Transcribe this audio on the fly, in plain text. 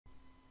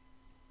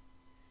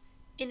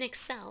In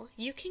Excel,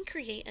 you can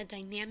create a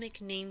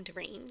dynamic named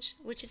range,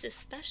 which is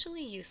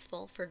especially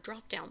useful for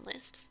drop-down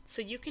lists,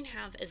 so you can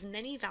have as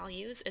many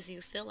values as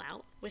you fill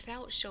out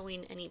without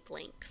showing any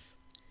blanks.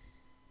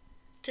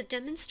 To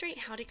demonstrate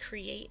how to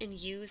create and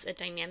use a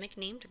dynamic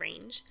named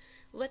range,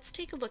 let's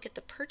take a look at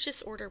the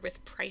Purchase Order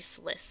with Price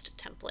List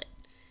template.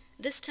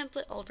 This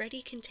template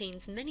already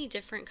contains many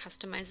different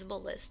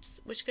customizable lists,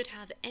 which could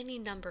have any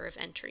number of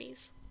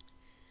entries.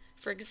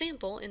 For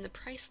example, in the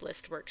price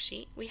list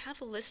worksheet, we have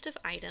a list of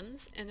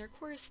items and their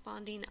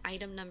corresponding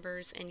item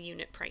numbers and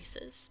unit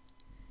prices.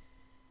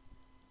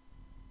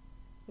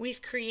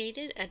 We've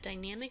created a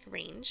dynamic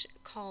range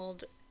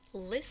called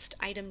List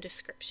Item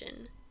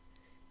Description.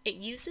 It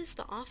uses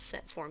the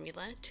offset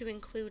formula to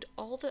include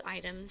all the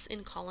items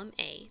in column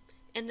A,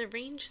 and the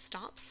range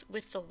stops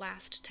with the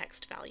last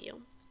text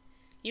value.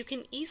 You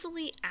can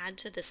easily add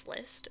to this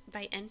list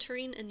by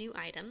entering a new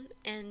item,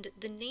 and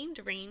the named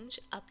range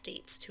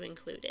updates to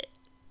include it.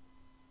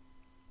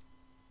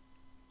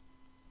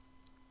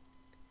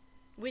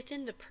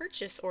 Within the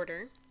purchase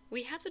order,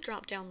 we have a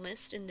drop-down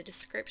list in the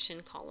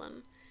description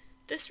column.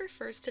 This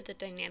refers to the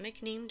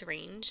dynamic named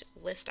range,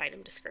 List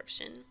Item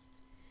Description.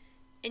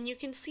 And you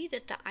can see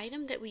that the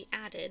item that we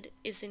added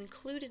is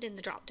included in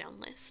the drop-down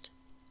list.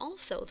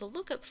 Also, the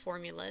lookup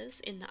formulas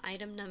in the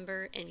item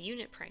number and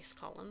unit price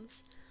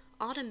columns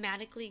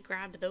automatically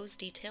grab those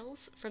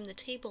details from the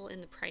table in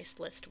the price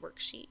list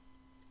worksheet.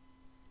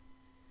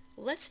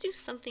 Let's do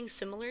something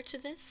similar to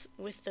this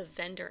with the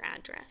vendor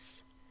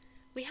address.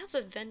 We have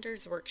a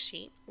vendors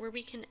worksheet where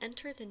we can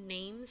enter the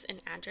names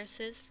and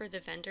addresses for the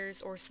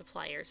vendors or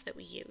suppliers that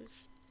we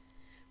use.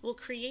 We'll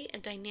create a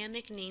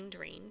dynamic named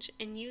range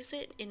and use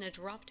it in a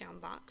drop-down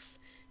box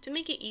to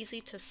make it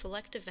easy to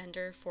select a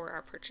vendor for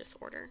our purchase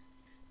order.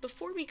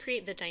 Before we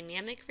create the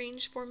dynamic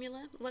range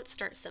formula, let's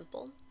start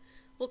simple.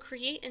 We'll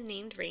create a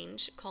named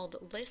range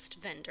called List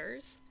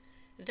Vendors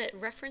that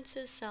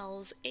references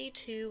cells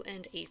A2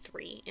 and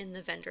A3 in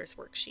the vendors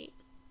worksheet.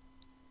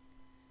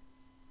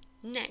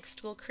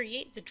 Next, we'll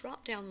create the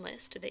drop-down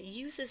list that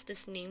uses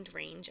this named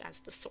range as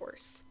the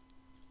source.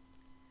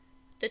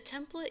 The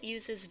template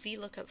uses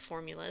VLOOKUP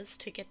formulas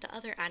to get the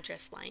other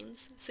address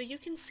lines, so you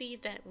can see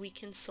that we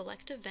can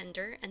select a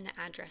vendor and the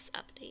address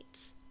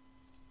updates.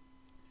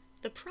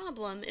 The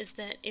problem is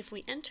that if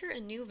we enter a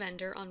new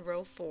vendor on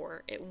row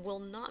 4, it will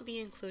not be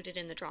included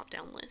in the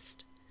drop-down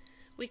list.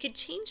 We could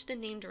change the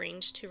named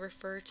range to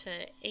refer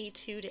to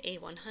A2 to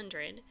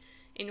A100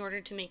 in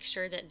order to make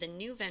sure that the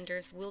new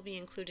vendors will be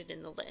included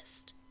in the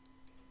list.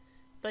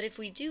 But if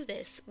we do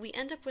this, we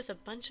end up with a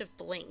bunch of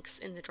blanks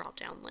in the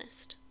drop-down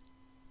list.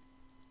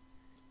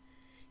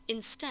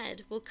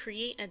 Instead, we'll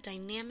create a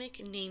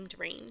dynamic named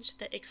range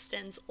that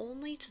extends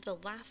only to the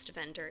last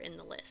vendor in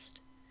the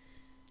list.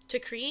 To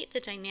create the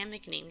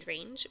dynamic named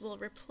range, we'll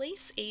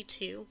replace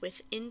A2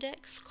 with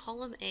index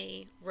column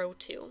A, row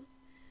 2.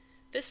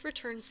 This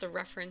returns the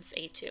reference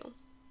A2.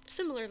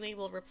 Similarly,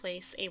 we'll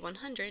replace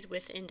A100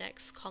 with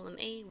index column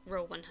A,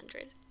 row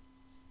 100.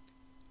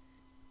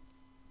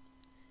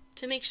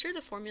 To make sure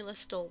the formula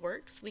still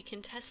works, we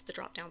can test the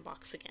drop-down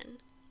box again.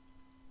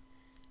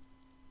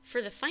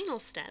 For the final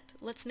step,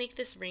 let's make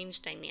this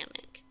range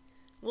dynamic.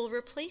 We'll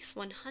replace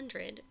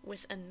 100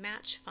 with a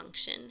match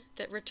function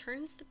that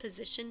returns the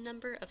position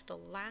number of the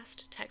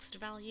last text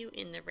value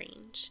in the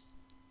range.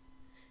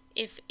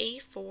 If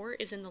A4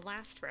 is in the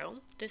last row,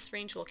 this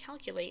range will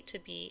calculate to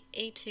be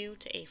A2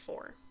 to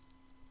A4.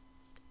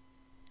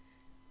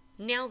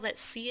 Now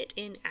let's see it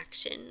in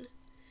action.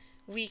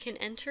 We can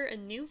enter a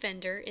new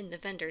vendor in the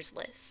vendors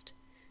list.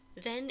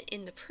 Then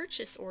in the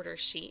purchase order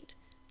sheet,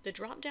 the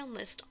drop-down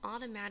list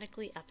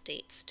automatically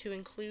updates to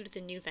include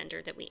the new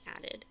vendor that we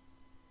added.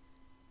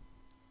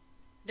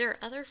 There are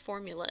other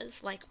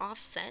formulas like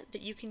offset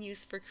that you can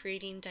use for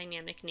creating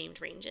dynamic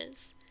named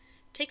ranges.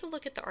 Take a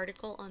look at the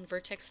article on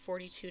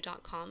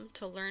vertex42.com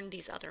to learn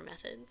these other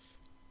methods.